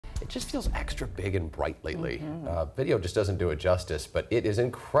just feels extra big and bright lately. Video just doesn't do it justice, but it is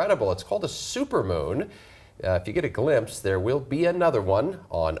incredible. It's called a supermoon. If you get a glimpse, there will be another one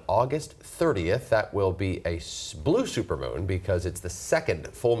on August 30th. That will be a blue supermoon because it's the second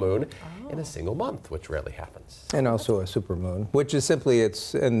full moon in a single month, which rarely happens. And also a supermoon, which is simply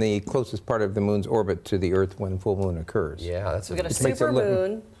it's in the closest part of the moon's orbit to the Earth when full moon occurs. Yeah, that's We've got a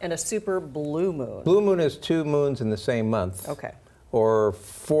supermoon and a super blue moon. Blue moon is 2 moons in the same month. Okay. Or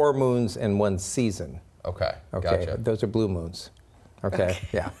 4 moons in 1 season. Okay, gotcha. Those are blue moons. Okay.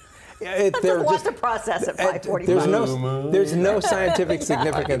 Yeah. That's a lot to process at 5:45. There's no scientific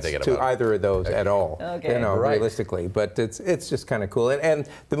significance to either of those at all. Okay. Realistically, but it's just kind of cool. And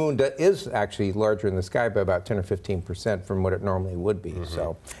the moon is actually larger in the sky by about 10 or 15% from what it normally would be.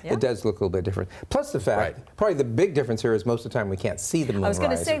 So it does look a little bit different. Plus the fact, probably the big difference here is most of the time we can't see the moon. I was going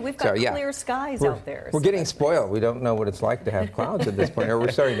to rise. say we've got clear skies out there. We're getting spoiled. We don't know what it's like to have clouds at this point, or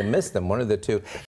we're starting to miss them. One of the two.